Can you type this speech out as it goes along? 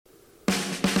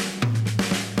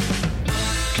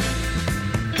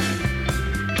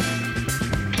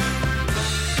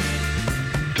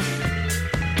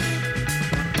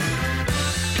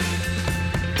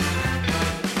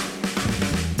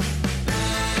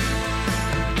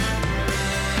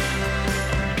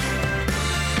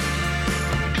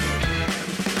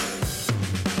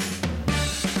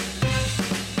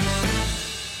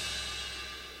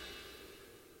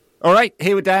All right,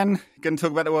 here with Dan. Going to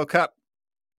talk about the World Cup.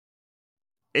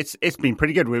 It's been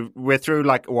pretty good. We're through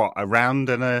a round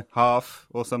and a half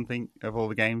or something of all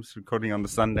the games, recording on the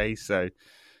Sunday. So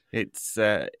it's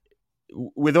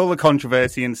with all the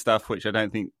controversy and stuff, which I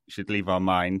don't think should leave our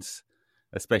minds,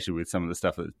 especially with some of the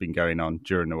stuff that's been going on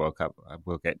during the World Cup.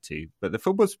 We'll get to, but the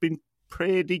football's been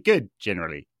pretty good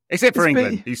generally, except for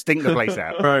England, who stink the place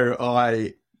out. Bro,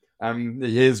 I'm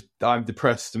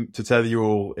depressed to tell you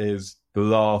all is the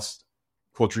last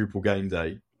quadruple game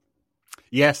day.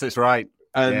 Yes, that's right.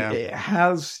 And It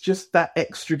has just that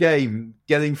extra game,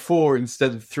 getting 4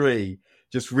 instead of 3,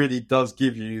 just really does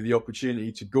give you the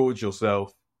opportunity to gorge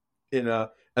yourself and I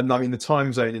mean, the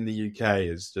time zone in the UK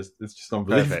it's just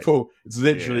unbelievable. Perfect. It's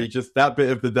literally just that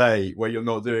bit of the day where you're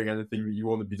not doing anything that you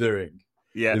want to be doing.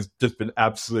 Yeah. It's just been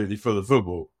absolutely full of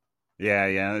football.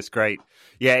 Yeah, that's great.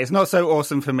 Yeah, it's not so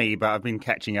awesome for me, but I've been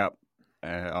catching up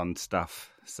on stuff.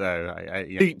 So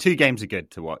two games are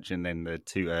good to watch, and then the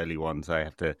 2 early ones I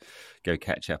have to go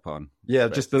catch up on. Yeah,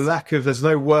 but just the lack of, there's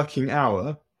no working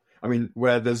hour. I mean,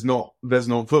 where there's not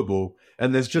football,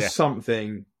 and there's just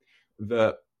something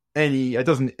that it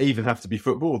doesn't even have to be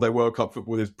football. Though World Cup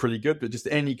football is pretty good, but just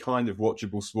any kind of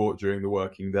watchable sport during the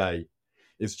working day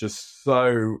is just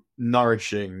so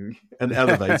nourishing and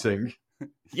elevating.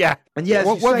 Yeah. And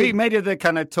what have you made of the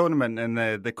kind of tournament and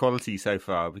the quality so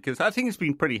far? Because I think it's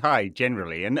been pretty high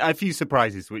generally, and a few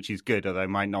surprises, which is good, although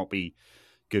might not be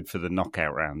good for the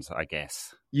knockout rounds, I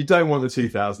guess. You don't want the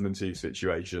 2002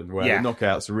 situation where the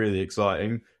knockouts are really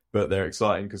exciting, but they're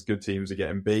exciting because good teams are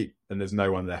getting beat and there's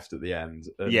no one left at the end.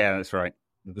 And that's right.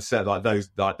 The set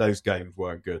those games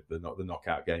weren't good. The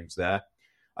knockout games there.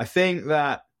 I think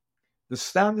that the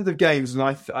standard of games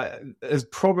has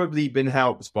probably been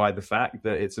helped by the fact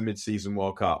that it's a mid-season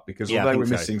World Cup, because although we're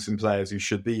missing some players who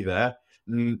should be there,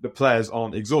 the players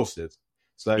aren't exhausted.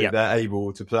 So they're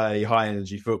able to play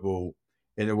high-energy football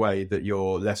in a way that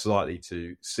you're less likely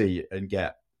to see and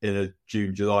get in a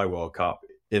June-July World Cup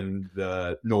in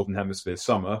the Northern Hemisphere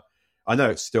summer. I know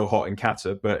it's still hot in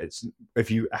Qatar, but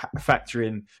if you factor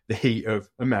in the heat of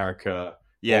America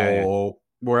or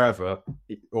wherever,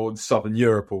 or Southern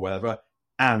Europe or wherever,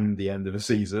 and the end of the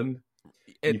season,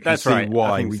 you can see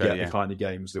why we get the kind of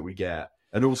games that we get.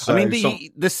 And also, I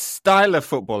mean, the style of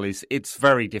football it's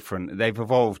very different. They've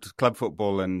evolved. Club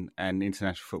football and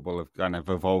international football have kind of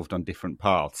evolved on different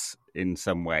paths in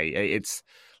some way. It's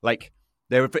like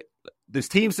there's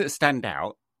teams that stand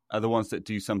out are the ones that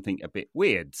do something a bit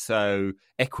weird. So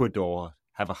Ecuador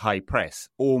have a high press.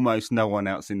 Almost no one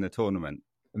else in the tournament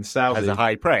and Saudi has a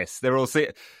high press. They're all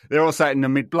sat in the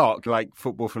mid-block, like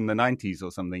football from the 90s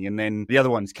or something. And then the other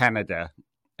one's Canada,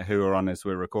 who are on as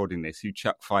we're recording this, who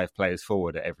chuck 5 players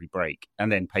forward at every break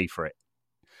and then pay for it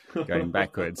going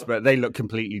backwards. But they look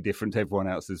completely different to everyone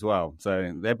else as well.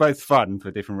 So they're both fun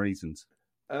for different reasons.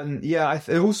 And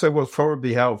it also was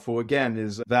probably helpful, again,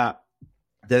 is that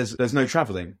there's no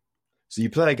travelling. So you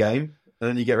play a game and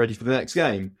then you get ready for the next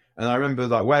game. And I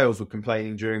remember Wales were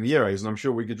complaining during the Euros, and I'm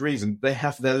sure with good reason. They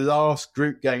have their last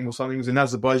group game or something was in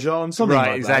Azerbaijan, something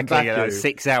like exactly, that. Right,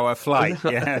 exactly. A 6-hour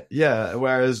flight. Yeah.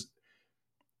 Whereas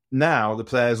now the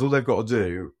players, all they've got to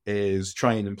do is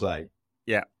train and play.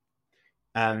 Yeah.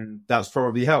 And that's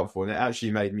probably helpful. And it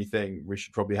actually made me think we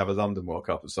should probably have a London World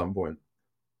Cup at some point.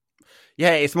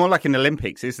 Yeah, it's more like an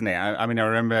Olympics, isn't it? I mean, I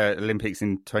remember Olympics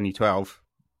in 2012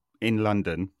 in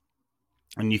London.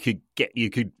 And you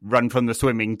could run from the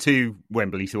swimming to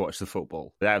Wembley to watch the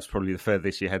football. That was probably the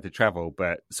furthest you had to travel.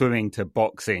 But swimming to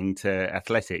boxing to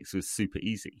athletics was super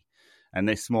easy. And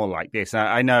it's more like this.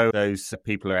 I know those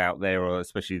people are out there, or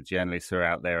especially the journalists who are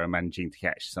out there, are managing to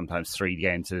catch sometimes 3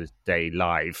 games a day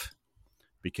live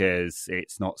because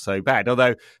it's not so bad.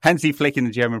 Although Hansi Flick in the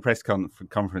German press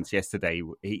conference yesterday,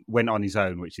 he went on his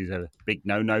own, which is a big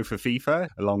no-no for FIFA,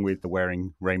 along with the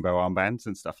wearing rainbow armbands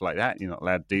and stuff like that. You're not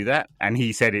allowed to do that. And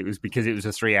he said it was because it was a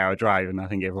 3-hour drive, and I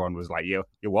think everyone was like, "You're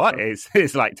what?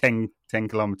 It's like 10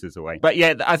 kilometers away." But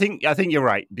yeah, I think you're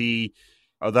right.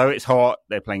 Although it's hot,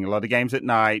 they're playing a lot of games at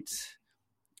night,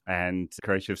 and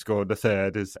Croatia have scored the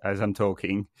 3rd as I'm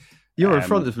talking. You're in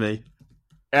front of me.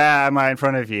 Am I in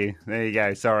front of you? There you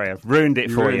go. Sorry, I've ruined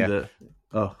it for you. It.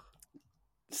 Oh,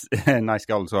 nice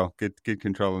goal as well. Good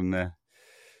control and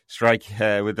strike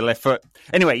with the left foot.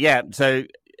 Anyway, yeah. So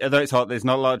although it's hot, there's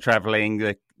not a lot of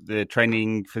travelling. The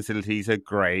training facilities are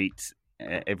great.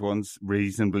 Everyone's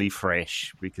reasonably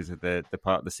fresh because of the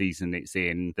part of the season it's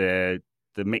in. The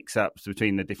mix-ups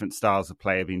between the different styles of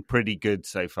play have been pretty good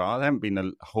so far. There haven't been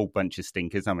a whole bunch of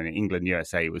stinkers. I mean, England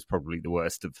USA was probably the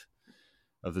worst of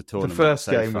the tournament. The first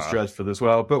game was dreadful as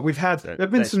well, but there have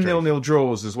been some 0-0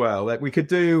 draws as well. Like, we could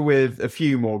do with a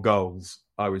few more goals.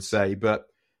 I would say. But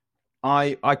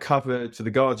I covered for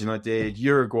The Guardian, I did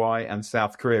Uruguay and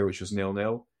South Korea, which was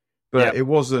 0-0. But it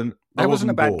wasn't... That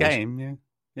wasn't a bad bored. game,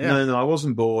 yeah. No, I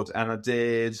wasn't bored. And I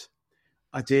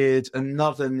did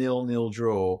another 0-0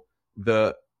 draw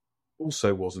that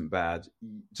also wasn't bad.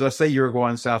 Did I say Uruguay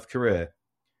and South Korea?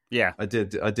 Yeah. I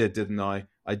did, didn't I?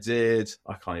 I did.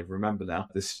 I can't even remember now.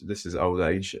 This is old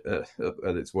age at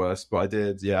its worst. But I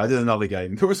did another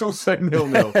game that was also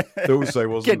 0-0. That also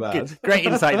wasn't bad. Good. Great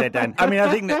insight there, Dan. I mean,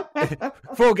 I think that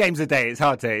 4 games a day, it's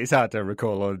hard to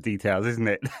recall all the details, isn't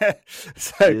it?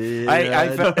 So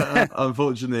yeah,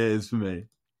 unfortunately, it is for me.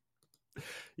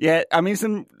 Yeah, I mean,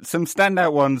 some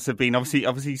standout ones have been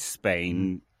obviously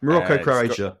Spain, Morocco,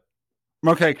 Croatia.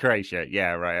 Morocco, Croatia.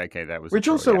 Yeah, right. Okay, that was which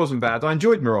also wasn't bad. I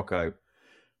enjoyed Morocco.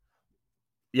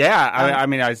 Yeah, I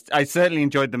mean, I certainly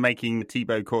enjoyed them making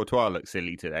Thibaut Courtois look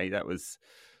silly today. That was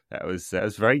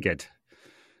very good.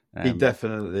 He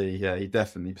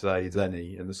definitely played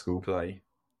Lenny in the school play.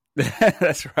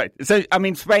 That's right. So, I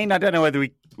mean, Spain, I don't know whether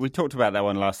we talked about that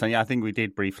one last time. Yeah, I think we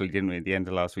did briefly, didn't we, at the end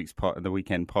of last week's the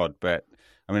weekend pod. But,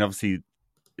 I mean, obviously,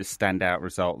 a standout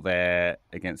result there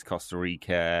against Costa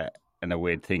Rica, and a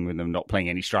weird thing with them not playing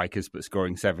any strikers but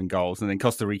scoring 7 goals. And then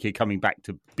Costa Rica coming back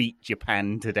to beat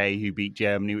Japan today, who beat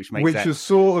Germany, which was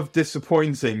sort of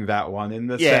disappointing, that one, in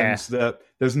the sense that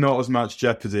there's not as much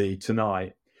jeopardy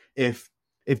tonight. If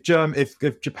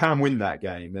Japan win that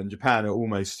game, then Japan are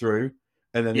almost through.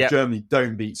 And then if Germany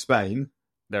don't beat Spain,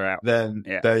 they're out. Then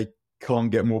they can't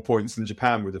get more points than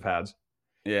Japan would have had.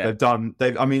 Yeah,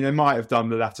 they might have done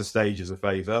the latter stages a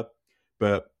favour,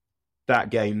 but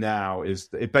that game now is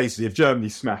basically, if Germany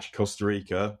smash Costa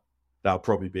Rica, that'll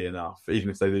probably be enough, even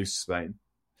if they lose to Spain.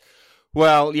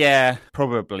 Well, yeah,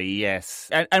 probably, yes.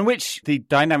 And which the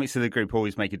dynamics of the group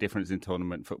always make a difference in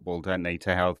tournament football, don't they,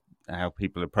 to how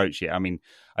people approach it. I mean,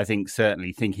 I think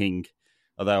certainly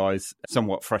although I was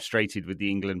somewhat frustrated with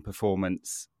the England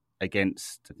performance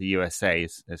against the USA,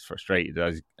 as frustrated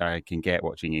as I can get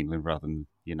watching England rather than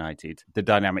United, the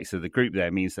dynamics of the group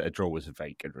there means that a draw was a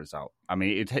very good result. I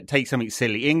mean, it takes something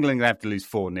silly. England have to lose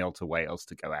 4-0 to Wales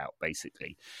to go out,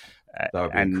 basically. That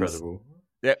would be incredible.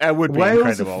 It would be Wales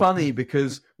incredible. Are funny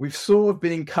because we've sort of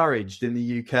been encouraged in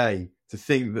the UK to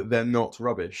think that they're not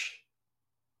rubbish.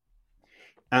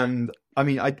 And, I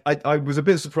mean, I was a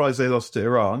bit surprised they lost to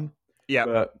Iran. Yeah.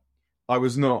 But I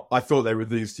was not. I thought they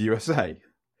would lose to USA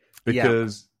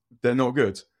because they're not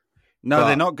good. No,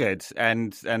 they're not good,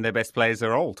 and their best players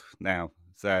are old now.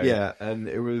 So yeah, and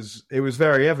it was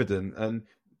very evident. And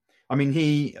I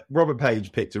mean, Robert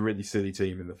Page picked a really silly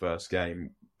team in the first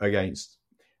game against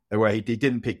where he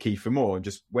didn't pick Kiefer Moore and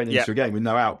just went into a game with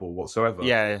no outball whatsoever.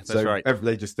 Yeah, that's right.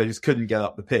 They just couldn't get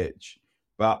up the pitch.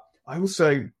 But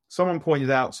someone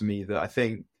pointed out to me that I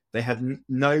think they had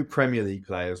no Premier League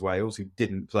players, Wales, who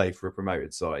didn't play for a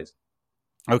promoted side.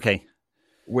 Okay.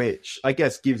 Which I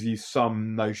guess gives you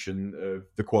some notion of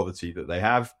the quality that they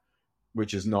have,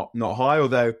 which is not high.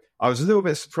 Although I was a little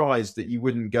bit surprised that you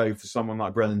wouldn't go for someone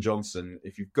like Brennan Johnson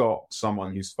if you've got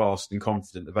someone who's fast and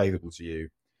confident available to you.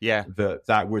 Yeah.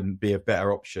 That wouldn't be a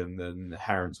better option than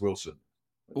Harrans Wilson.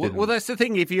 Well, that's the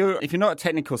thing. If you're not a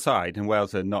technical side, and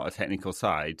Wales are not a technical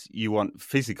side, you want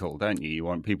physical, don't you? You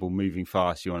want people moving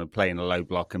fast. You want to play in a low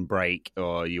block and break,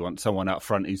 or you want someone up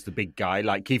front who's the big guy,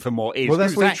 like Kiefer Moore is,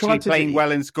 who's actually playing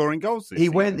well and scoring goals.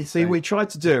 We tried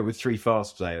to do it with 3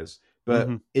 fast players, but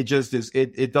it just is.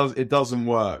 It doesn't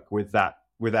work with that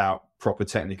without proper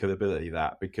technical ability.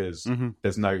 Because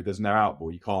there's no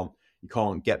outball. You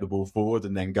can't get the ball forward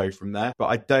and then go from there.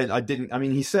 But I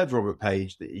mean, he said, Robert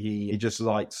Page, that he just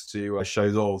likes to show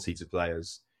loyalty to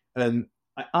players. And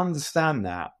I understand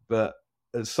that, but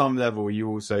at some level, you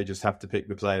also just have to pick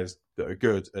the players that are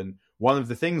good. And one of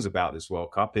the things about this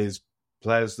World Cup is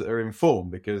players that are in form,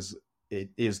 because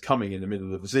it is coming in the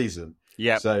middle of the season.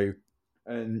 Yeah. So,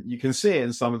 and you can see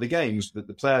in some of the games that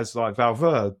the players like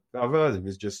Valverde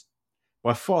was just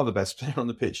by far the best player on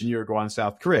the pitch in Uruguay and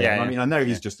South Korea. Yeah, I mean, I know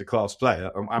he's just a class player.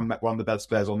 I'm one of the best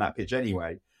players on that pitch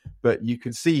anyway. But you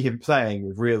can see him playing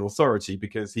with real authority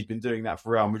because he'd been doing that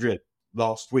for Real Madrid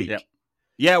last week.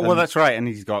 Yeah, well, that's right. And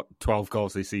he's got 12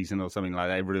 goals this season or something like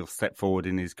that. A real step forward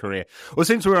in his career. Well,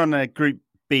 since we're on Group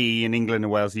B in England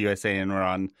and Wales, USA and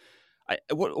Iran,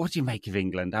 what do you make of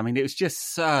England? I mean, it was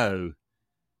just so...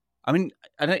 I mean,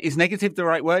 is negative the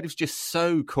right word? It was just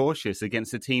so cautious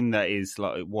against a team that is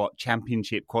like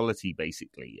championship quality,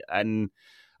 basically. And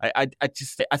I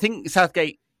think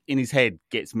Southgate in his head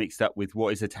gets mixed up with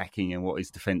what is attacking and what is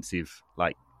defensive,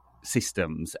 like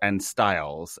systems and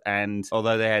styles. And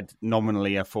although they had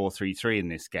nominally a 4-3-3 in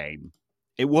this game,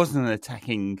 it wasn't an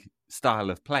attacking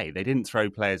style of play. They didn't throw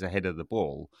players ahead of the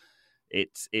ball.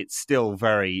 it's still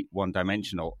very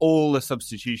one-dimensional. All the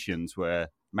substitutions were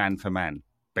man for man,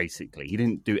 basically. He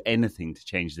didn't do anything to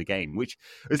change the game, which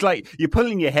was like you're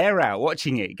pulling your hair out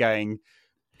watching it going...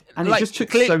 And it just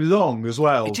took so long as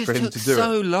well for him to do it.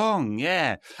 So long,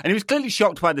 yeah. And he was clearly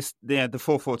shocked by the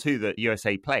 4-4-2 that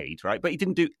USA played, right? But he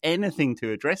didn't do anything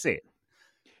to address it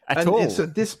at all. It's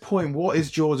at this point, what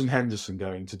is Jordan Henderson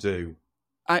going to do?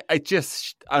 I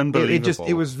just unbelievable.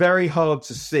 It was very hard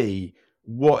to see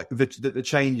what the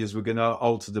changes were going to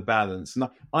alter the balance. And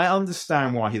I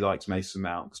understand why he likes Mason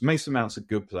Mount, because Mason Mount's a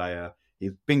good player.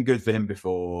 He's been good for him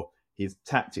before. He's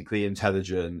tactically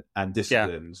intelligent and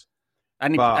disciplined. Yeah.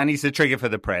 And he's a trigger for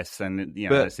the press, and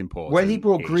that's important. When he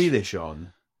brought Grealish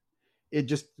on,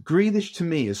 Grealish to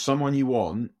me is someone you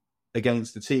want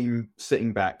against the team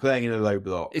sitting back, playing in a low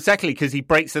block. Exactly, because he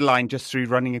breaks the line just through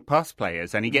running past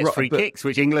players, and he gets free kicks,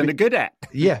 which England are good at.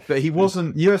 Yeah, but he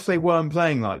wasn't. USA weren't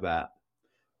playing like that,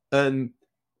 and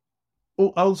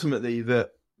ultimately,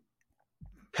 that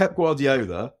Pep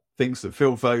Guardiola thinks that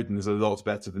Phil Foden is a lot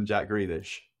better than Jack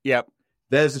Grealish. Yep.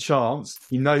 There's a chance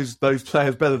he knows those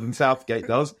players better than Southgate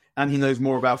does, and he knows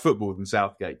more about football than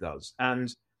Southgate does.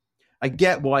 And I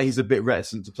get why he's a bit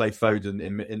reticent to play Foden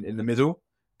in the middle,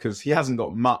 because he hasn't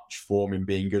got much form in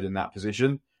being good in that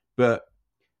position. But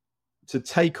to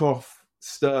take off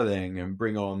Sterling and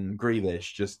bring on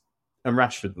Grealish and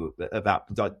Rashford at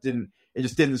that it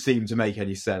just didn't seem to make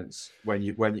any sense when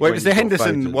it was the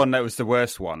Henderson one that was the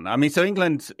worst one. I mean, so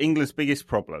England's biggest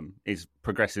problem is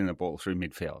progressing the ball through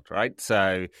midfield, right?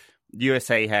 So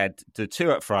USA had the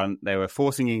two up front. They were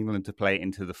forcing England to play it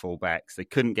into the fullbacks. They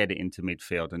couldn't get it into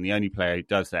midfield, and the only player who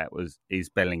does that is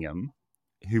Bellingham,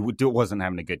 who wasn't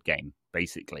having a good game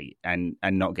basically, and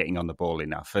not getting on the ball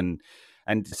enough. And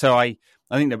so I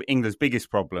think that England's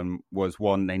biggest problem was,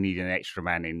 one, they need an extra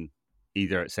man in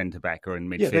either at centre-back or in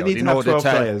midfield in order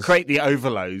to create the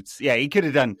overloads. Yeah, he could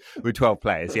have done with 12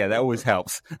 players. Yeah, that always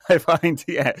helps. I find,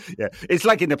 yeah. It's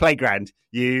like in the playground.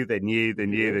 You, then you,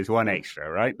 then you. There's one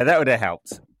extra, right? That would have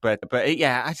helped. But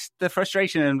yeah, the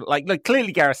frustration and look,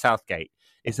 clearly Gareth Southgate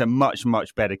is a much,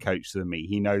 much better coach than me.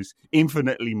 He knows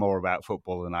infinitely more about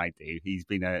football than I do. He's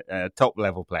been a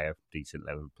top-level player,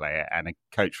 decent-level player, and a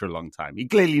coach for a long time. He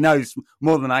clearly knows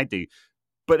more than I do.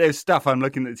 But there's stuff I'm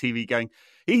looking at the TV going,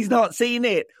 he's not seen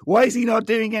it. Why is he not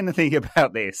doing anything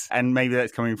about this? And maybe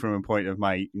that's coming from a point of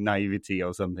my naivety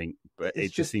or something, but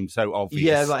it just seems so obvious.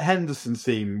 Yeah, like Henderson's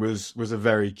team was a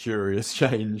very curious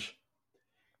change.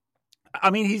 I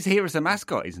mean, he's here as a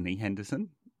mascot, isn't he, Henderson?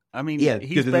 I mean,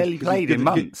 he's barely played in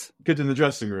months. Good in the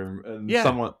dressing room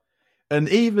and and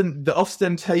even the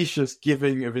ostentatious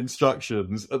giving of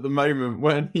instructions at the moment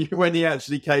when he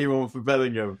actually came on for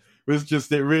Bellingham was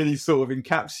just, it really sort of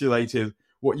encapsulated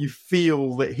what you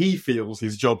feel that he feels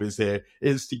his job is here,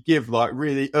 is to give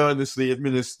really earnestly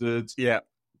administered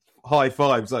high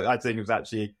fives. I think it was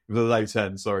actually a low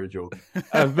 10, sorry, George.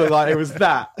 But it was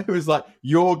that. It was like,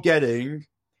 you're getting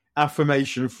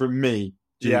affirmation from me,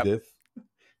 Judith. Yep.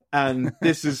 And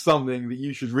this is something that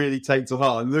you should really take to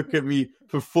heart. And look at me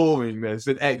performing this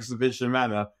in exhibition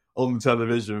manner on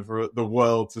television for the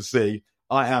world to see.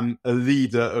 I am a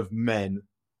leader of men.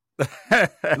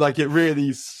 It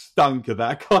really stunk of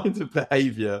that kind of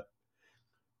behaviour.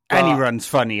 And he runs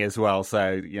funny as well,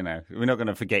 so, we're not going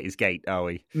to forget his gait, are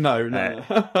we? No.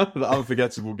 The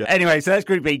unforgettable gait. Anyway, so that's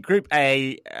Group B. Group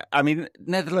A, I mean,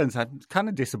 Netherlands, I'm kind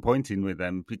of disappointed with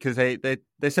them because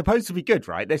they're supposed to be good,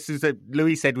 right? This is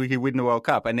Louis said we could win the World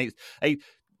Cup, and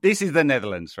this is the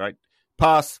Netherlands, right?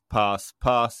 Pass,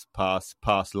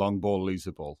 long ball,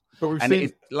 loser ball. And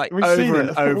it's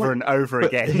over and over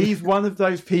again. He's one of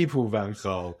those people, Van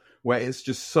Gaal, where it's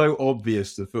just so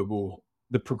obvious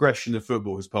the progression of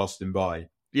football has passed him by.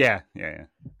 Yeah.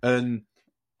 And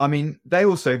I mean, they're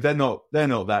not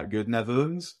that good,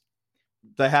 Netherlands.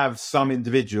 They have some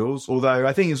individuals, although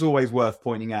I think it's always worth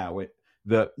pointing out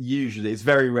that usually it's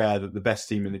very rare that the best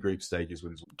team in the group stages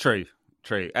wins. True.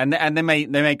 And they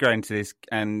may grow into this.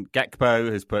 And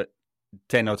Gakpo has put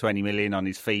 10 or 20 million on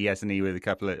his fee, hasn't he, with a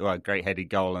couple of great headed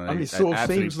goal and it sort of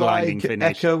seems like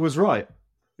Eka was right.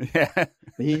 Yeah,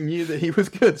 he knew that he was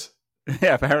good.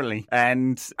 Yeah, apparently.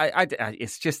 And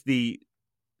it's just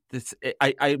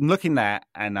I'm looking at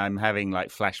and I'm having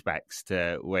flashbacks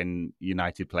to when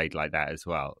United played like that as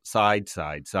well. Side,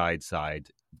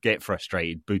 get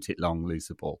frustrated, boot it long, lose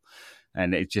the ball.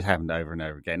 And it just happened over and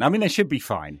over again. I mean, they should be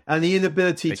fine. And the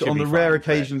inability to, on the rare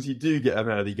occasions you do get an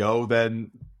early goal,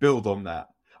 then build on that.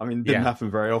 I mean, it didn't happen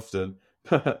very often.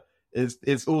 But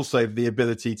it's also the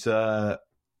ability to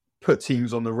put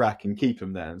teams on the rack and keep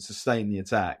them there and sustain the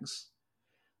attacks.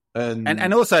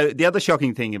 And also, the other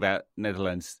shocking thing about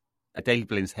Netherlands, Daley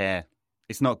Blind's hair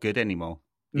it's not good anymore.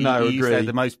 No, he used to agree. have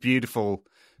the most beautiful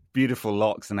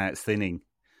locks, and now it's thinning.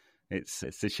 It's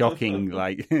a shocking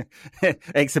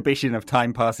exhibition of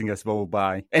time passing us all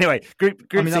by. Anywye, Group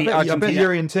I C, bet Argentina.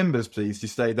 Jurriën Timbers pleased he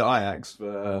stayed at Ajax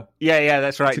for Yeah,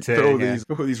 that's right. all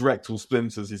these rectal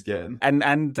splinters he's getting.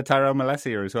 And Tyrell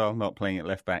Malacia as well, not playing at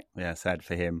left back. Yeah, sad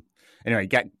for him. Anyway,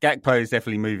 Gakpo is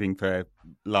definitely moving for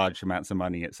large amounts of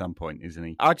money at some point, isn't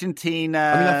he?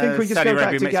 Argentina, I think we just Saudi go back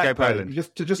Arabia, to Mexico, Gakpo. Poland.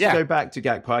 Just to go back to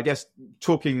Gakpo, I guess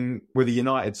talking with a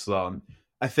United slant,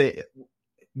 I think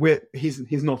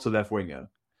he's not a left winger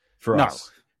for us.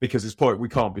 Because it's point we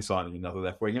can't be signing another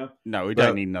left winger. No, we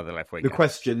don't need another left winger. The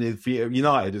question is for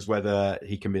United is whether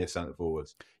he can be a centre forward.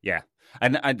 Yeah,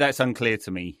 and that's unclear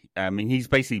to me. I mean, he's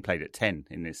basically played at 10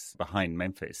 in this behind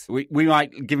Memphis. We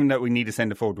might, given that we need a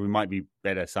centre forward, we might be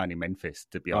better signing Memphis,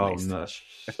 to be honest.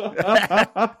 Oh no!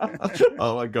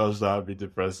 Oh my gosh, that would be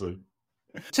depressing.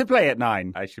 To play at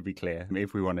 9, I should be clear,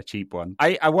 if we want a cheap one.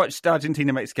 I watched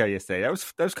Argentina Mexico yesterday. That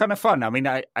was kind of fun. I mean,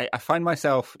 I find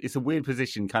myself, it's a weird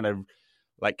position, kind of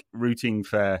like rooting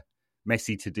for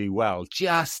Messi to do well,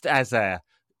 just as a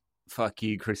fuck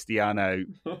you Cristiano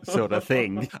sort of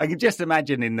thing. I can just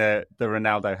imagine in the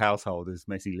Ronaldo household as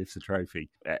Messi lifts a trophy,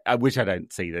 which I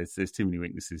don't see. There's too many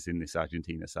weaknesses in this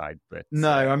Argentina side. But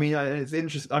no, I mean, it's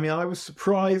interesting. I mean, I was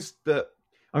surprised that.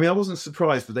 I mean, I wasn't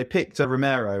surprised, but they picked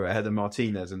Romero ahead of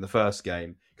Martinez in the first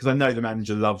game because I know the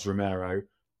manager loves Romero.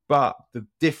 But the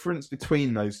difference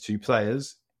between those two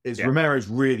players is Romero's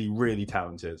really, really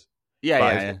talented.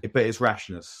 But it's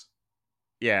rashness.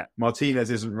 Yeah. Martinez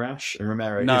isn't rash and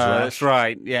Romero is rash. No, that's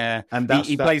right. Yeah. And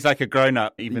he plays like a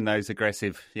grown-up, even though he's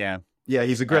aggressive. Yeah. Yeah,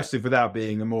 he's aggressive without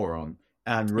being a moron.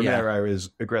 And Romero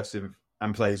is aggressive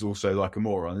and plays also like a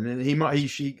moron. And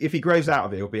if he grows out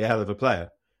of it, he'll be a hell of a player.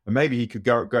 And maybe he could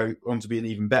go on to be an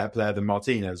even better player than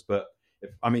Martinez. But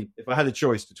if I had a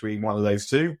choice between one of those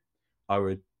two, I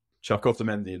would chuck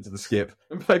Otamendi into the skip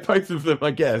and play both of them, I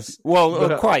guess.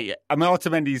 Well, quite. I mean,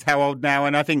 Otamendi's how old now?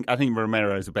 And I think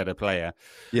Romero's a better player.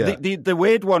 Yeah. The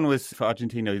weird one was for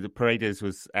Argentina, the Paredes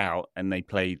was out and they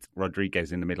played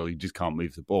Rodriguez in the middle. He just can't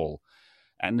move the ball.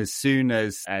 And as soon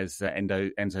as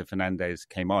Enzo Fernandez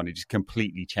came on, it just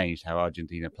completely changed how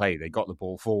Argentina played. They got the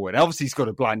ball forward. Obviously, he's got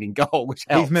a blinding goal, which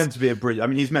helps. He's meant to be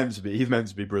he's meant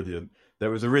to be brilliant. There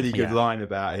was a really good line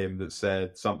about him that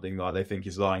said something like they think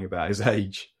he's lying about his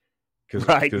age.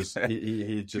 Because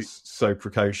he's just so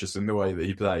precocious in the way that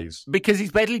he plays. Because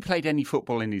he's barely played any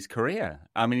football in his career.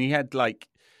 I mean,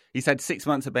 he's had 6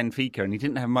 months at Benfica and he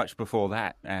didn't have much before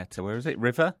that at, where is it,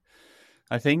 River,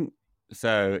 I think.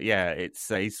 So, yeah,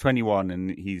 he's 21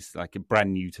 and he's like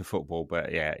brand new to football.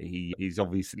 But, yeah, he's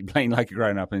obviously playing like a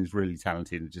grown-up and he's really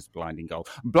talented and just blinding goal.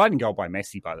 Blinding goal by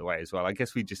Messi, by the way, as well. I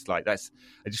guess it just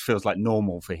feels like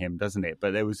normal for him, doesn't it?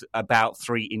 But there was about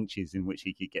 3 inches in which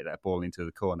he could get that ball into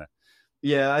the corner.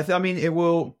 Yeah, I mean, it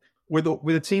will, with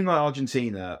a team like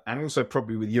Argentina and also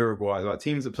probably with Uruguay, like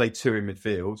teams that play 2 in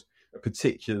midfield are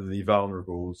particularly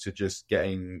vulnerable to just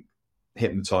getting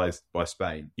hypnotised by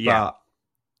Spain. Yeah.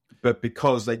 But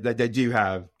because they do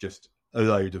have just a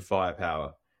load of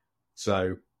firepower.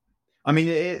 So, I mean,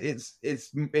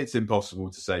 it's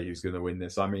impossible to say who's going to win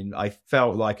this. I mean, I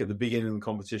felt like at the beginning of the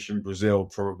competition, Brazil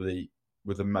probably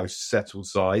were the most settled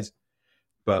side.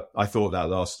 But I thought that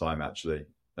last time, actually.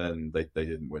 And they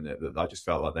didn't win it. I just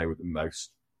felt like they were the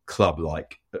most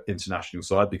club-like international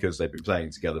side because they've been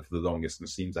playing together for the longest and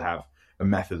seemed to have a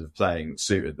method of playing that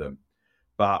suited them.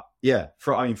 But yeah,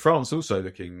 France are also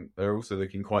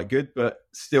looking quite good, but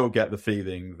still get the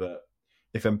feeling that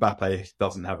if Mbappe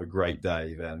doesn't have a great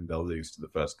day, then they'll lose to the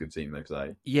first good team they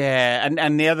play. Yeah,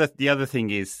 and the other thing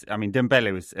is, I mean,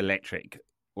 Dembele was electric,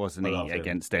 wasn't he,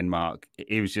 against Denmark?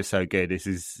 He was just so good. This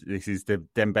is the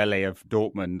Dembele of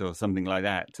Dortmund or something like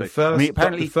that. So,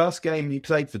 the first game he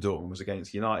played for Dortmund was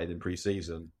against United in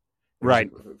pre-season, right?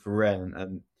 For Rennes,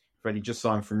 and he just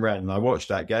signed from Rennes. And I watched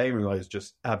that game, and I was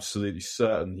just absolutely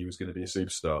certain he was going to be a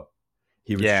superstar.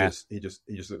 He just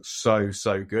looked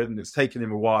so good, and it's taken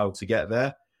him a while to get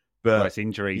there. But it's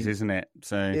injuries, isn't it?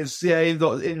 So he's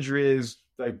got injuries.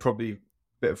 They probably a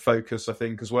bit of focus, I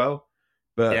think, as well.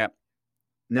 But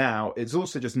now it's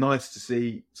also just nice to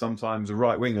see sometimes a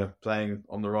right winger playing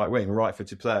on the right wing, a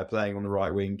right-footed player playing on the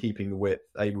right wing, keeping the width,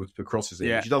 able to put crosses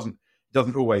in, which he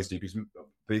doesn't always do.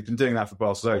 But he's been doing that for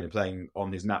Barcelona, playing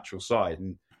on his natural side,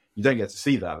 and you don't get to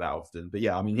see that often. But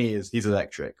yeah, I mean, he's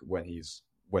electric when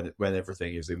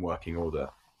everything is in working order.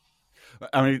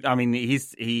 I mean,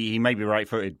 he may be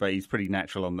right-footed, but he's pretty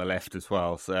natural on the left as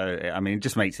well. So I mean, it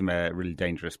just makes him a really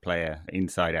dangerous player,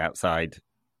 inside, outside,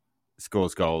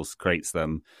 scores goals, creates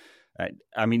them.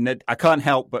 I mean, I can't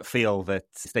help but feel that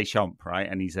it's Deschamps, right?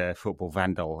 And he's a football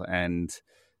vandal. And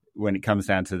when it comes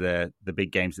down to the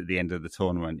big games at the end of the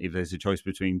tournament, if there's a choice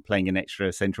between playing an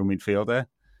extra central midfielder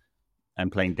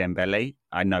and playing Dembele,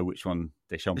 I know which one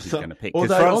Deschamps is going to pick. Because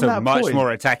France are much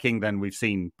more attacking than we've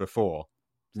seen before.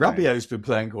 Rabiot's been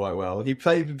playing quite well. Been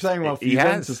playing well for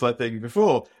Juventus, I think,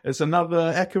 before. It's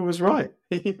another Eka was right.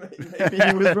 Maybe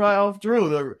he was right after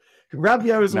all.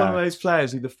 Rabiot is one of those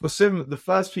players who, the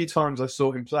first few times I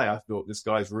saw him play, I thought this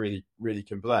guy's really, really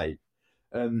can play.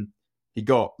 He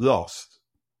got lost.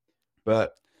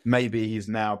 But maybe he's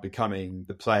now becoming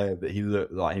the player that he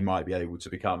looked like he might be able to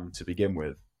become to begin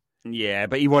with. Yeah,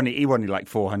 but he wanted like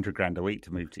 400 grand a week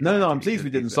to move to. No, I'm pleased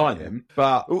we didn't sign him.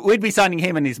 But we'd be signing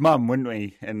him and his mum, wouldn't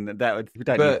we? And we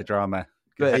don't need the drama.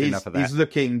 But he's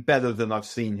looking better than I've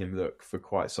seen him look for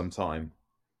quite some time.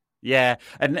 Yeah,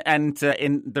 and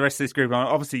in the rest of this group,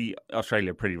 obviously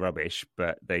Australia are pretty rubbish,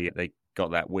 but they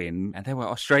got that win, and there were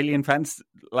Australian fans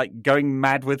like going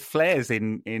mad with flares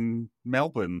in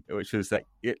Melbourne, which was like,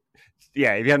 yeah,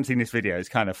 if you haven't seen this video, it's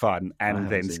kind of fun and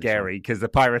then scary because the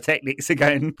pyrotechnics are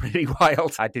going pretty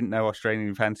wild. I didn't know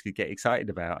Australian fans could get excited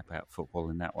about football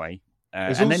in that way.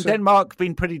 Then Denmark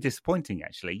been pretty disappointing,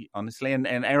 actually, honestly, and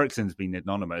Eriksen's been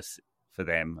anonymous for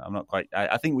them. I'm not quite.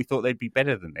 I think we thought they'd be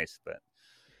better than this, but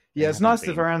yeah, it's nice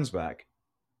that Varane's back.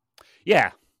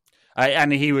 Yeah.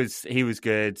 And he was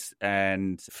good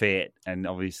and fit, and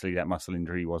obviously that muscle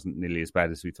injury wasn't nearly as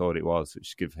bad as we thought it was, which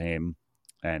is good for him,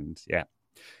 and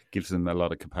gives them a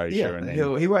lot of composure. Yeah, and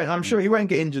he won't. I'm sure he won't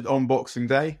get injured on Boxing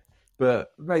Day,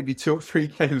 but maybe 2 or 3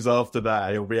 games after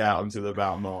that, he'll be out until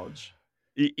about March.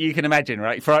 You can imagine,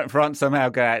 right? France somehow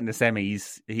go out in the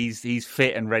semis. He's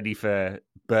fit and ready for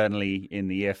Burnley in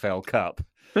the EFL Cup.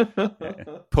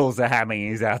 Pulls a hammy,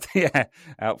 he's out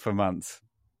for months.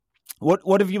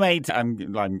 What have you made? I'm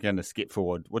going to skip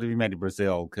forward. What have you made of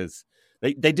Brazil? Because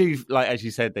they do, like as you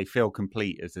said, they feel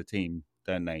complete as a team,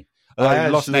 don't they? I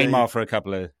lost Neymar for a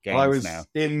couple of games now. I was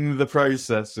in the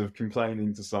process of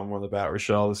complaining to someone about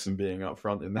Richarlison being up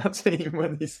front in that team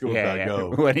when he scored that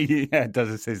goal. When he does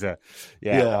a scissor.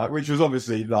 Yeah, which was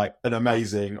obviously like an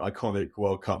amazing, iconic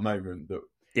World Cup moment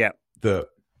that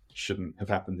shouldn't have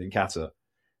happened in Qatar.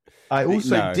 I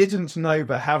also didn't know,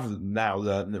 but have now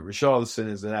learned that Richarlison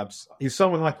is he's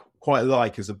someone I quite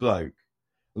like as a bloke.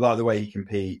 Like the way he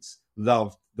competes,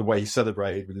 loved the way he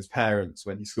celebrated with his parents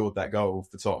when he scored that goal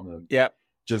for Tottenham. Yeah.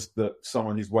 Just that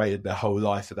someone who's waited their whole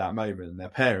life for that moment and their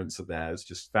parents are there.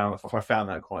 I found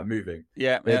that quite moving.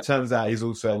 Yeah. It turns out he's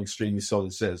also an extremely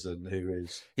solid citizen who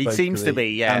is seems to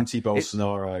be,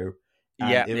 anti-Bolsonaro.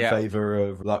 In favour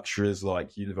of luxuries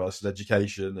like universal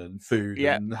education and food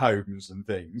and homes and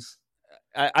things.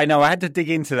 I know I had to dig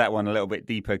into that one a little bit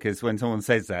deeper because when someone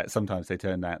says that, sometimes they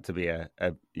turn out to be a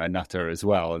nutter as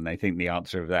well, and they think the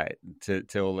answer of that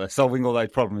to solving all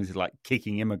those problems is like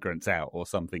kicking immigrants out or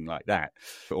something like that,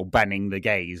 or banning the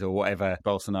gays or whatever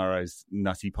Bolsonaro's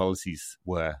nutty policies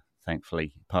were.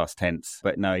 Thankfully, past tense.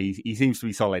 But no, he seems to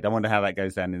be solid. I wonder how that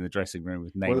goes down in the dressing room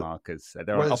with Neymar because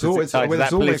they're on opposite sides of that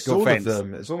political fence.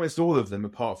 It's almost all of them,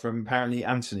 apart from apparently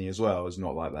Anthony as well, is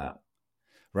not like that.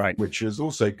 Right. Which is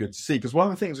also good to see, because one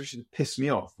of the things which pissed me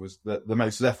off was that the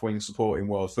most left-wing support in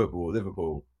world football,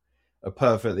 Liverpool, are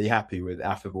perfectly happy with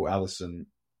affable Alisson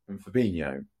and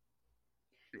Fabinho.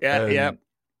 Yeah.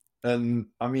 And,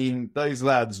 I mean, those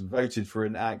lads voted for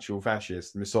an actual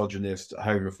fascist, misogynist,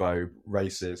 homophobe,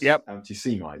 racist,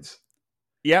 anti-Semite.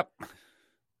 Yep.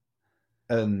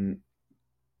 And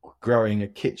growing a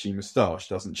kitschy moustache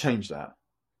doesn't change that.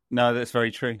 No, that's very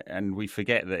true. And we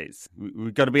forget that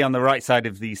we've got to be on the right side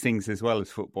of these things as well as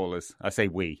footballers. I say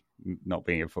we, not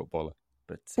being a footballer.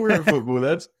 But we're a football,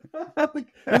 lads.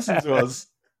 Listen to us.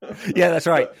 Yeah, that's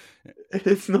right.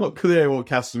 It's not clear what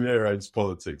Casemiro's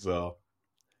politics are.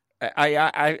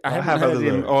 I haven't heard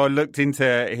him or looked into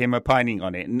him opining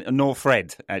on it, nor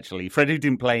Fred, actually. Fred, who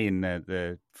didn't play in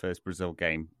the first Brazil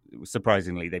game,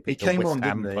 surprisingly, they picked a West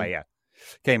Ham player.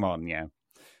 Came on, yeah.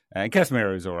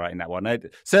 Casemiro was all right in that one.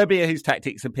 Serbia, whose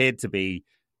tactics appeared to be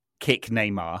kick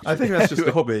Neymar. I think that's just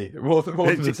a hobby, more than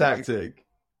a tactic.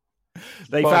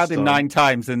 They fouled him 9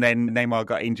 times and then Neymar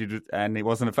got injured and it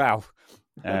wasn't a foul,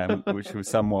 which was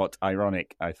somewhat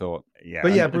ironic, I thought. Yeah,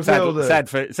 but yeah, Brazil... Sad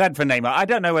for Neymar. I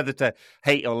don't know whether to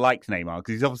hate or like Neymar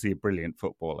because he's obviously a brilliant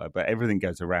footballer, but everything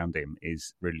goes around him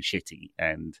is really shitty,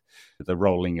 and the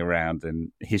rolling around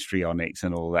and histrionics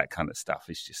and all that kind of stuff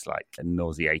is just like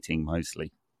nauseating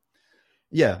mostly.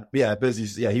 Yeah, but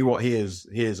he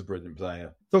is a brilliant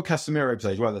player. I thought Casemiro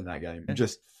played well in that game.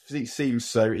 It seems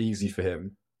so easy for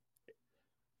him.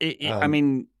 I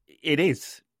mean, it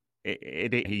is.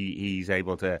 he's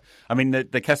able to. I mean, the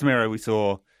Casemiro we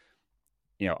saw,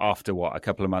 after a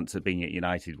couple of months of being at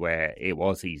United, where it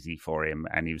was easy for him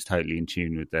and he was totally in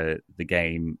tune with the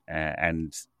game,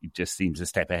 and he just seems a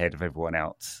step ahead of everyone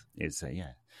else.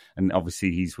 And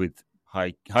obviously he's with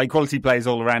high quality players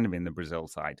all around him in the Brazil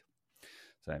side.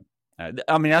 So,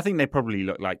 I think they probably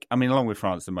look like, along with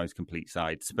France, the most complete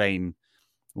side. Spain,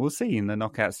 we'll see in the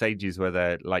knockout stages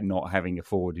whether not having a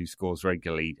forward who scores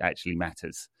regularly actually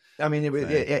matters.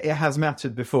 It has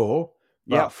mattered before,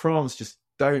 but France just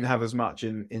don't have as much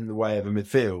in the way of a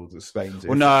midfield as Spain do.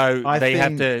 Well, no,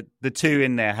 have to. The two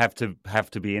in there have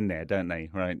to be in there, don't they?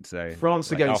 Right. So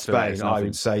France against Spain, I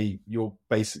would say you're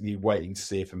basically waiting to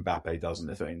see if Mbappe does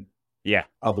anything. Yeah.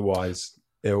 Otherwise,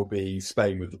 it'll be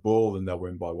Spain with the ball and they'll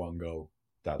win by 1 goal.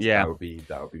 That would be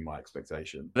my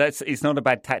expectation. It's not a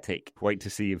bad tactic. Wait to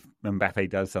see if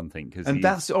Mbappe does something,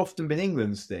 that's often been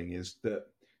England's thing, is that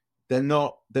they're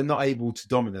not able to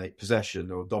dominate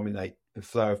possession or dominate the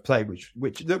flow of play, which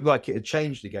looked like it had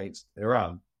changed against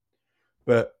Iran.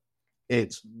 But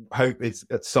it's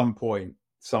at some point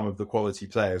some of the quality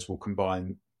players will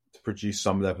combine to produce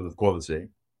some level of quality.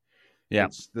 Yeah,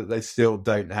 it's that they still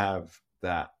don't have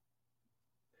that.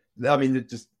 They've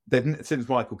since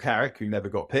Michael Carrick, who never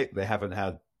got picked, they haven't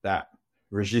had that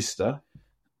register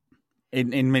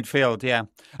in midfield. Yeah,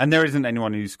 and there isn't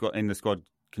anyone who's got in the squad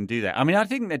can do that. I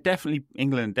think they're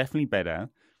England definitely better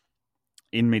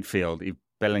in midfield if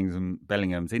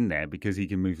Bellingham's in there, because he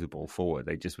can move the ball forward.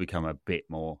 They just become a bit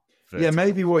more vertical. Yeah,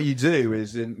 maybe what you do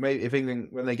is if England,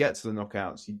 when they get to the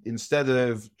knockouts, instead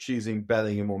of choosing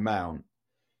Bellingham or Mount,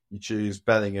 you choose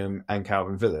Bellingham and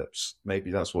Calvin Phillips.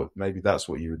 Maybe that's what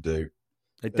you would do.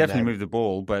 They definitely move the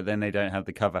ball, but then they don't have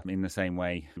the cover in the same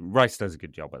way. Rice does a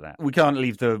good job at that. We can't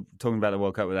leave talking about the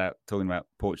World Cup without talking about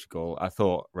Portugal. I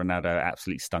thought Ronaldo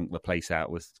absolutely stunk the place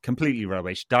out, was completely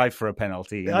rubbish, dived for a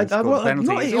penalty. It's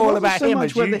all about him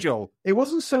as usual. It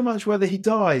wasn't so much whether he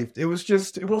dived. It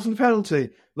wasn't a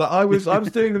penalty. I was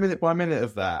doing the minute by minute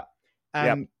of that.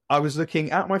 And I was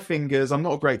looking at my fingers. I'm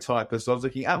not a great typist, so I was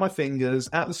looking at my fingers,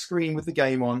 at the screen with the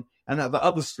game on, and at the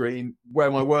other screen where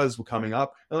my words were coming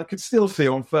up, and I could still see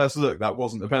on first look that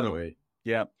wasn't a penalty.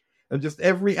 Yeah. And just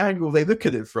every angle they look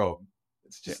at it from,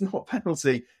 it's just not a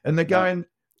penalty. And they're going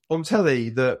on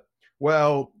telly that,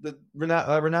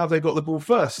 Ronaldo got the ball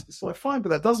first. It's like, fine, but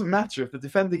that doesn't matter if the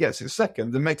defender gets it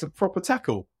second and makes a proper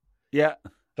tackle. Yeah.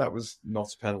 That was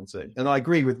not a penalty. And I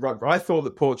agree with Rugby. I thought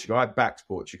that I backed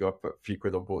Portugal. I put a few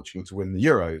quid on Portugal to win the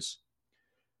Euros.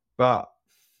 But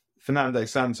Fernando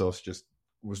Santos just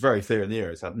was very clear in the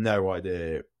Euros, had no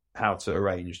idea how to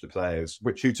arrange the players,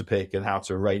 who to pick and how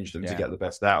to arrange them to get the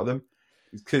best out of them.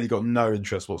 He's clearly got no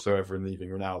interest whatsoever in leaving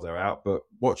Ronaldo out. But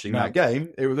watching that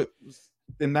game, it was,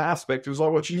 in that aspect, it was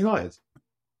like watching United.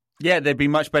 Yeah, they'd be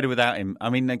much better without him.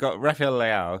 They've got Rafael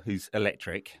Leao, who's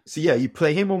electric. So, you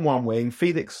play him on one wing,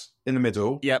 Felix in the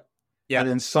middle. Yep. And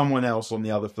then someone else on the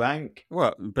other flank.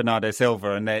 Well, Bernardo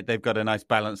Silva, and they've got a nice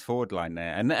balanced forward line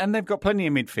there. And they've got plenty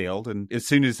of midfield. And as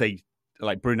soon as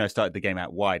Bruno started the game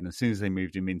out wide, and as soon as they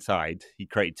moved him inside, he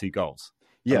created 2 goals.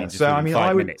 Yeah,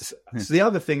 I would. So the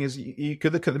other thing is, you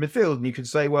could look at the midfield and you could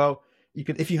say,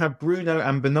 if you have Bruno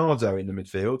and Bernardo in the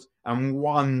midfield and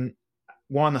one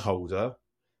holder,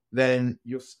 then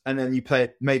you play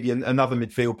maybe another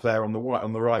midfield player on the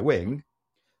right wing,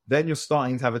 then you're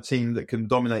starting to have a team that can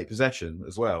dominate possession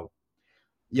as well.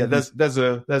 Yeah, there's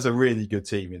a really good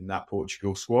team in that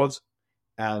Portugal squad,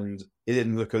 and it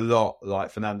didn't look a lot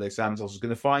like Fernando Santos was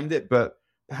going to find it, but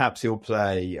perhaps he'll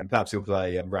play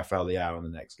Rafael Leao in the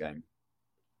next game.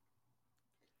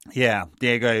 Yeah,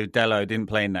 Diego Dalot didn't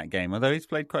play in that game, although he's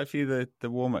played quite a few of the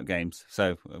warm-up games.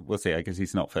 So we'll see. I guess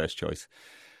he's not first choice.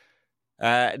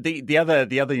 The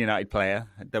other United player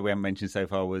that we haven't mentioned so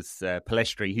far was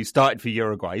Pellistri, who started for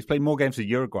Uruguay. He's played more games for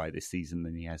Uruguay this season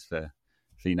than he has for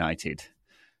United.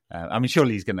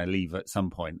 Surely he's going to leave at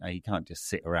some point. He can't just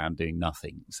sit around doing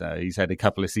nothing. So he's had a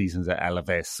couple of seasons at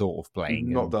Alaves sort of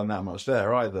playing. Not done that much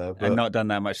there either. And not done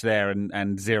that much there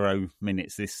and 0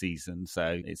 minutes this season.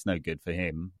 So it's no good for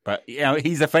him. But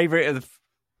he's a favourite of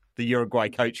the Uruguay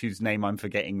coach whose name I'm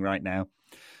forgetting right now.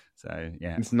 So,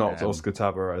 yeah. It's not Oscar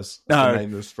Tabarez. No. The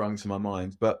name that sprung to my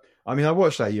mind. But, I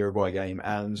watched that Uruguay game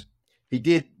and he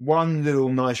did one little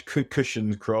nice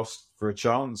cushioned cross for a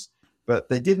chance, but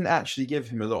they didn't actually give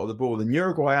him a lot of the ball. And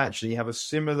Uruguay actually have a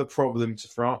similar problem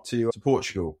to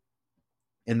Portugal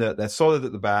in that they're solid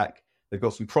at the back. They've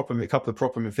got a couple of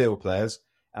proper midfield players,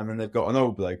 and then they've got an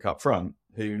old bloke up front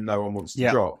who no one wants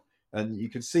to drop. And you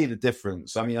can see the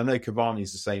difference. I know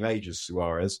Cavani's the same age as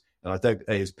Suarez, and I don't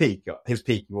his peak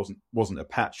wasn't a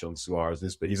patch on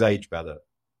Suarez's, but he's aged better.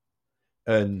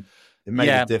 and it made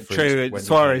a difference. True. When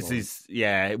Suarez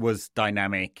it was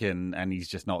dynamic, and he's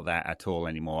just not that at all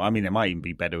anymore. I mean, it might even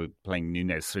be better with playing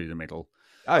Nunez through the middle.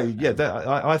 Oh yeah,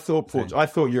 I thought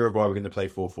Uruguay were going to play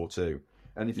 4-4-2,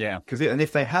 and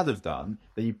if they had have done,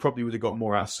 then you probably would have got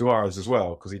more out of Suarez as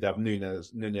well, because he'd have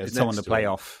Nunez someone to play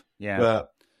off. Yeah,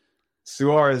 but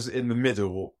Suarez in the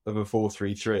middle of a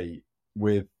 4-3-3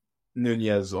 with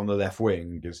Nunez on the left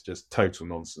wing is just total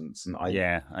nonsense. And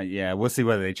we'll see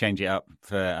whether they change it up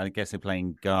for. I guess they're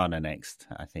playing Ghana next.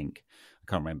 I think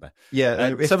I can't remember.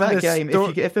 Yeah,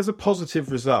 if there's a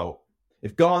positive result,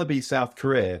 if Ghana beat South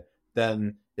Korea,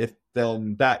 then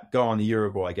that Ghana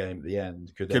Uruguay game at the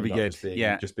end could be good.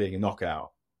 Just being a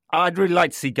knockout. I'd really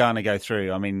like to see Ghana go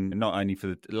through. I mean, not only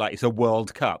for it's a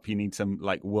World Cup, you need some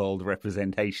world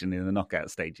representation in the knockout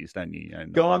stages, don't you?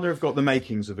 Ghana have got the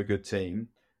makings of a good team.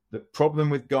 The problem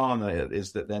with Ghana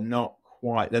is that they're not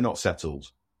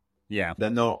settled. Yeah, they're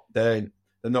not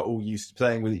all used to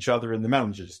playing with each other. And the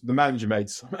manager made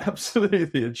some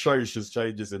absolutely atrocious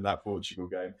changes in that Portugal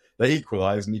game. They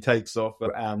equalise and he takes off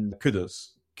and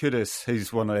Kudus,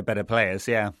 who's one of their better players.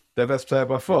 Yeah, their best player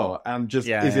by far, and just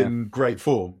is in great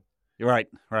form. You're right.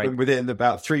 And within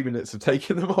about 3 minutes of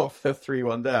taking them off, they're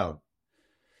 3-1 down.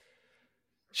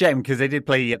 Shame, because they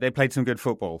played some good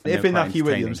football. If Inaki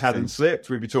Williams hadn't slipped,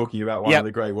 we'd be talking about one of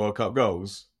the great World Cup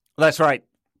goals. That's right.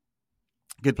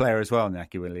 Good player as well,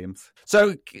 Inaki Williams.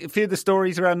 So, a few of the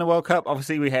stories around the World Cup.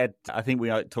 Obviously, we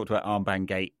talked about Armband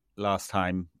Gate last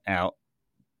time out,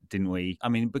 didn't we? I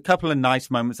mean, a couple of nice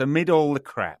moments amid all the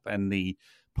crap and the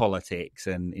politics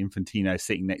and Infantino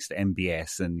sitting next to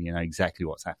MBS and exactly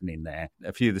what's happening there.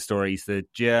 A few of the stories: the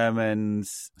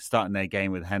Germans starting their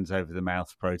game with hands over the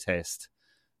mouth protest,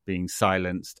 being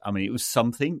silenced. I mean, it was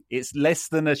something. It's less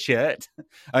than a shirt.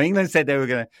 England said they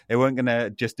weren't gonna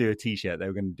just do a t-shirt. They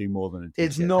were going to do more than a t-shirt.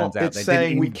 It's not. It's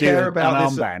saying we care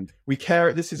about this armband. We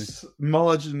care. This is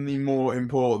marginally more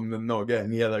important than not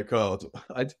getting the yellow card.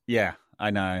 Yeah, I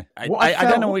know. I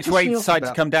don't know which way side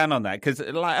to come down on that, because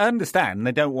I understand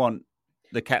they don't want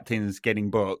the captains getting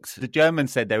booked. The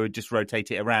Germans said they would just rotate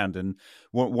it around, and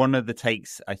one of the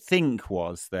takes, I think,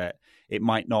 was that it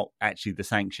might not actually the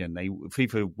sanction.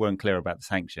 FIFA weren't clear about the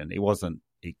sanction. It wasn't.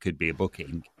 It could be a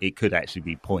booking. It could actually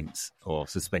be points or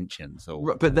suspensions.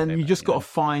 But then you just got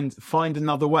to find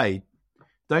another way.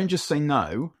 Don't just say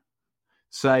no.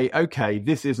 Say, okay,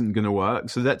 this isn't going to work,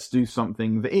 so let's do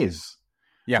something that is.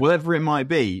 Yeah. Whatever it might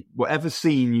be, whatever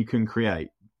scene you can create,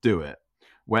 do it.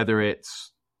 Whether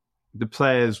it's the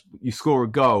players, you score a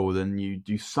goal and you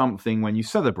do something when you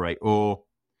celebrate, or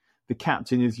the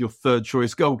captain is your third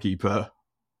choice goalkeeper.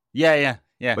 Yeah.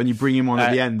 When you bring him on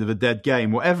at the end of a dead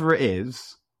game, whatever it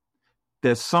is,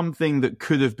 there's something that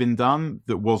could have been done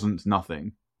that wasn't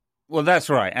nothing. Well, that's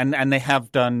right. And they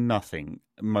have done nothing,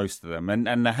 most of them.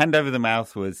 And the hand over the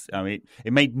mouth was, I mean,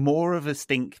 it made more of a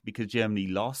stink because Germany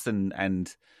lost,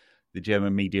 and the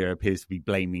German media appears to be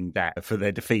blaming that for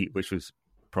their defeat, which was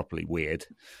properly weird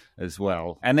as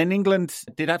well. And then England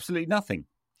did absolutely nothing.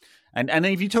 And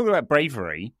if you talk about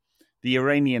bravery, the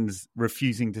Iranians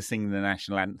refusing to sing the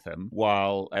national anthem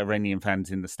while Iranian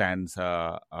fans in the stands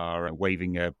are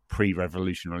waving a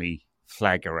pre-revolutionary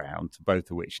flag around, both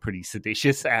of which pretty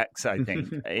seditious acts, I think.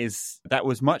 That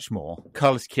was much more.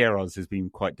 Carlos Queiroz has been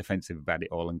quite defensive about it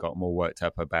all and got more worked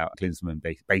up about Klinsmann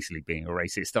basically being a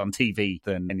racist on TV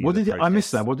than any of the protests. I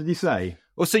missed that. What did he say?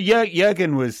 Well, so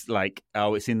Jurgen was like,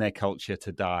 "Oh, it's in their culture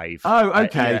to dive." Oh,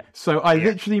 okay. So I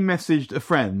literally messaged a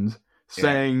friend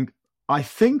saying, I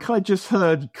think I just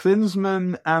heard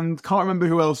Klinsmann and can't remember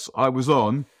who else I was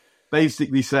on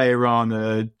basically say Iran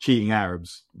are cheating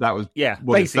Arabs. That was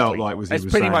what it felt like. That's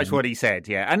pretty much what he said,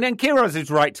 yeah. And then Queiroz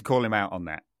is right to call him out on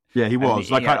that. Yeah, he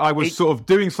was. I was sort of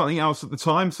doing something else at the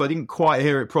time, so I didn't quite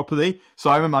hear it properly. So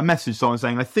I remember I messaged someone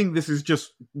saying, I think this is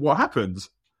just what happened.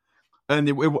 And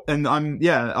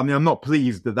I'm not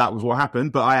pleased that was what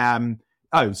happened, but I am.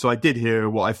 Oh, so I did hear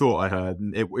what I thought I heard,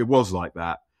 and it was like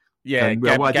that. Yeah, I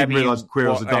didn't realise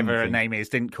Queiroz had done whatever her name is,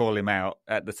 didn't call him out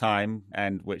at the time,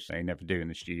 and which they never do in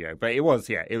the studio. But it was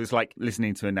like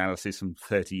listening to analysis from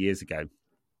 30 years ago,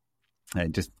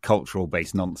 just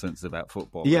cultural-based nonsense about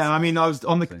football. Yeah, I mean, I was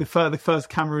on the first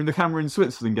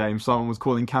Cameroon-Switzerland game. Someone was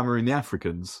calling Cameroon the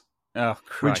Africans,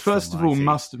 which first of all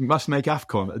must make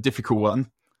AFCON a difficult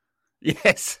one.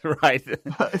 Yes, right.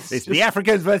 It's the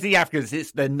Africans versus the Africans.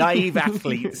 It's the naive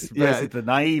athletes versus the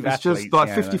naive athletes. It's just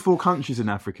like 54 countries in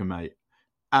Africa, mate.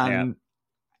 And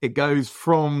it goes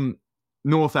from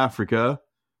North Africa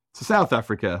to South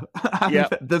Africa. Yeah,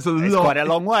 there's it's quite a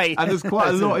long way. And there's quite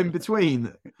a lot in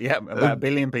between. Yeah, about 1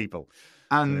 billion people.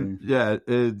 And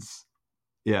it's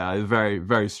very,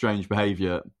 very strange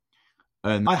behaviour.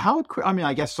 And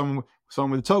I guess someone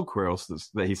would have told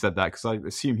Quirrell that he said that, because I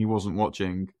assume he wasn't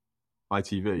watching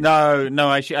ITV. No,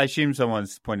 I assume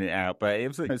someone's pointed it out, but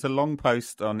it was a long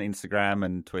post on Instagram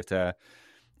and Twitter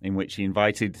in which he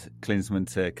invited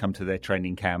Klinsmann to come to their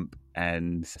training camp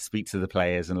and speak to the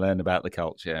players and learn about the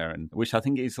culture, and which I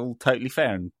think is all totally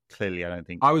fair. And clearly, I don't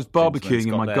think I was barbecuing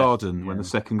in my garden when the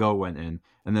second goal went in,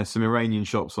 and there's some Iranian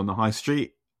shops on the high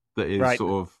street that is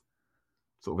sort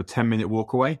of a 10-minute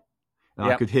walk away,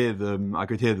 and I could hear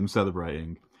them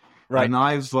celebrating. Right, and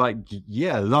I was like,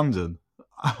 "Yeah, London."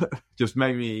 Just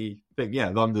made me think,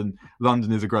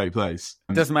 London is a great place.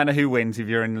 It doesn't matter who wins. If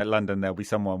you're in London, there'll be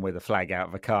someone with a flag out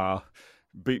of a car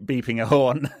beeping a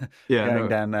horn going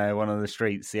down one of the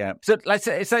streets. Yeah. So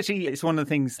it's one of the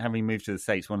things, having moved to the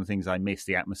States, one of the things I miss,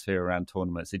 the atmosphere around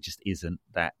tournaments. It just isn't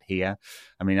that here.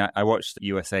 I mean, I watched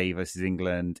USA versus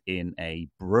England in a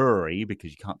brewery,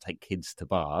 because you can't take kids to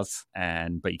bars,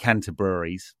 but you can to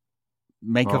breweries.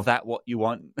 Make of that what you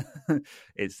want.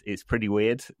 It's pretty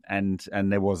weird, and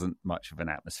there wasn't much of an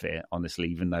atmosphere, honestly,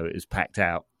 even though it was packed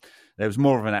out. There was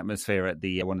more of an atmosphere at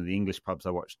the one of the English pubs I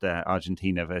watched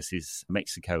Argentina versus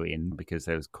Mexico in, because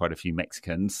there was quite a few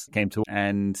Mexicans came to,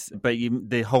 but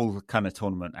the whole kind of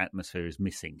tournament atmosphere is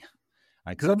missing.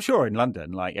 Because I'm sure in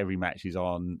London, like, every match is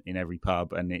on in every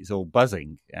pub and it's all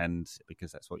buzzing, and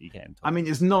because that's what you get. I mean,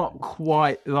 it's not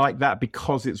quite like that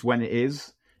because it's when it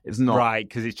is. It's not right,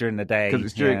 because it's during the day. Because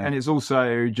it's during, and it's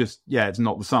also just it's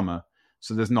not the summer,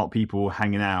 so there's not people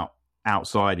hanging out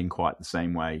outside in quite the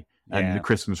same way, and the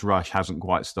Christmas rush hasn't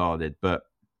quite started. But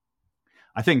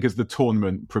I think as the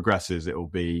tournament progresses, it'll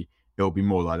be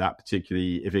more like that,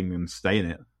 particularly if England stay in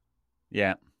it.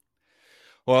 Yeah.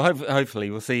 Well, hopefully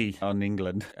we'll see on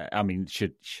England. I mean,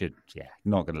 should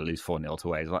not going to lose 4-0 to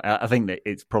Wales. I think that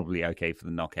it's probably okay for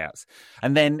the knockouts.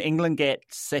 And then England get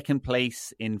second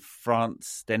place in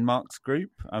France-Denmark's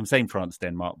group. I'm saying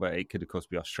France-Denmark, but it could, of course,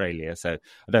 be Australia. So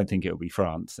I don't think it'll be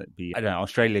France.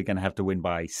 Australia are going to have to win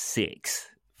by 6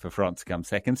 for France to come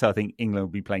second. So I think England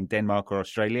will be playing Denmark or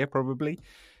Australia, probably,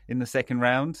 in the second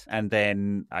round. And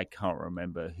then I can't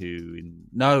remember who.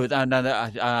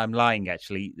 I'm lying,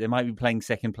 actually. They might be playing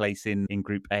second place in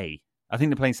Group A. I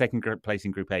think they're playing second place in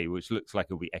Group A, which looks like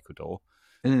it'll be Ecuador.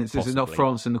 And is it not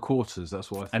France in the quarters? That's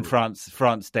what I thought. And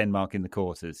France, Denmark in the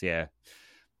quarters, yeah.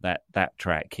 That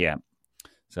track, yeah.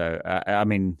 So,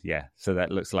 so that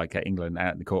looks like England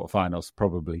out in the quarterfinals,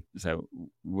 probably. So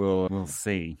we'll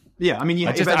see. Yeah, I mean,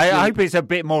 I hope it's a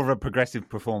bit more of a progressive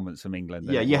performance from England.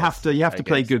 Yeah, you have to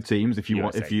play good teams if you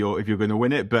want, if you're going to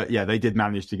win it. But yeah, they did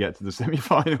manage to get to the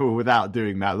semi-final without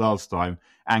doing that last time,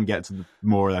 and get to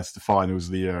more or less the finals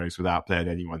of the Euros without playing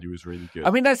anyone who was really good.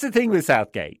 I mean, that's the thing with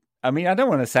Southgate. I mean, I don't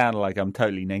want to sound like I'm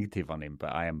totally negative on him,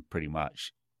 but I am pretty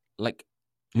much. Like,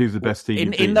 who's the best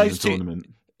team in those tournament?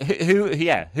 Who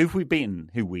have we beaten?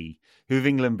 Who have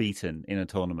England beaten in a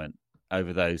tournament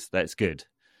over those? That's good.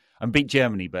 I beat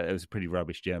Germany, but it was a pretty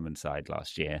rubbish German side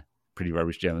last year. Pretty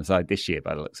rubbish German side this year,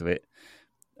 by the looks of it.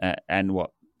 And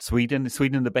what, Sweden? Is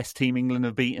Sweden the best team England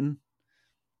have beaten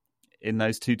in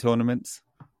those two tournaments?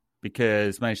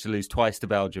 Because managed to lose twice to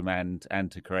Belgium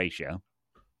and to Croatia.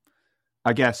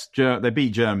 I guess they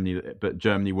beat Germany, but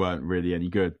Germany weren't really any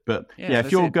good. But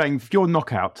if you're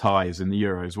knockout ties in the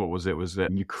Euros, what was it? Was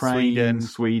it Ukraine,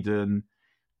 Sweden,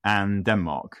 and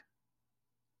Denmark?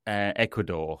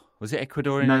 Ecuador. Was it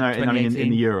Ecuador? In the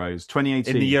Euros,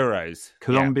 2018. In the Euros,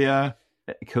 Colombia.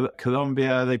 They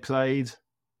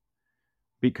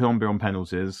beat Colombia on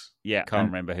penalties. Yeah, can't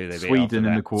remember who they beat. Sweden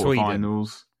in the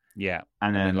quarterfinals. Yeah,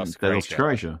 and then they lost to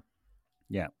Croatia.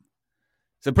 Yeah,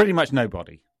 so pretty much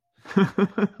nobody.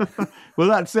 Well,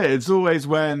 that's it. It's always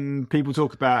when people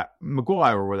talk about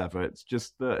Maguire or whatever, it's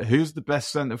just who's the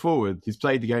best centre forward he's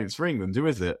played against for England? Who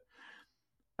is it?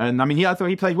 And I mean, I thought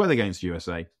he played well against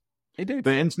USA. He did.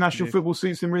 But international football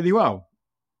suits him really well.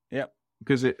 Yep,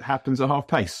 because it happens at half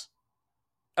pace.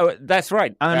 Oh, that's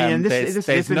right. I mean,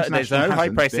 there's no high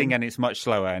pressing, and it's much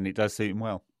slower, and it does suit him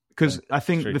well. Because I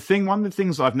think one of the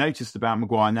things I've noticed about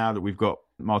Maguire now that we've got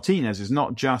Martinez is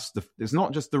not just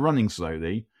the running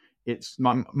slowly. It's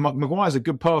Maguire's a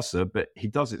good passer, but he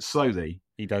does it slowly.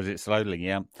 He does it slowly,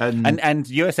 yeah. And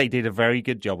USA did a very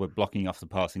good job of blocking off the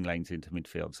passing lanes into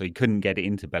midfield, so he couldn't get it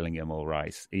into Bellingham or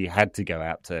Rice. He had to go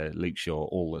out to Luke Shaw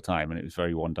all the time, and it was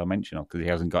very one-dimensional because he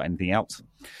hasn't got anything else.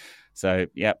 So,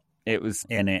 yeah, it was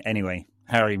in it. Anyway,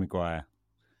 Harry Maguire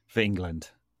for England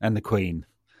and the Queen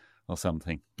or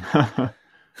something.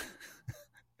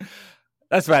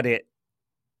 That's about it.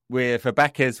 For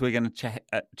backers, we're going to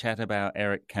chat about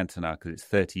Eric Cantona because it's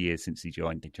 30 years since he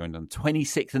joined. He joined on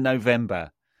 26th of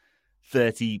November.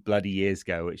 30 bloody years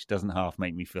ago, which doesn't half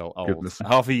make me feel old. Goodness.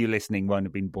 Half of you listening won't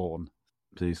have been born.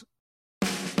 Please.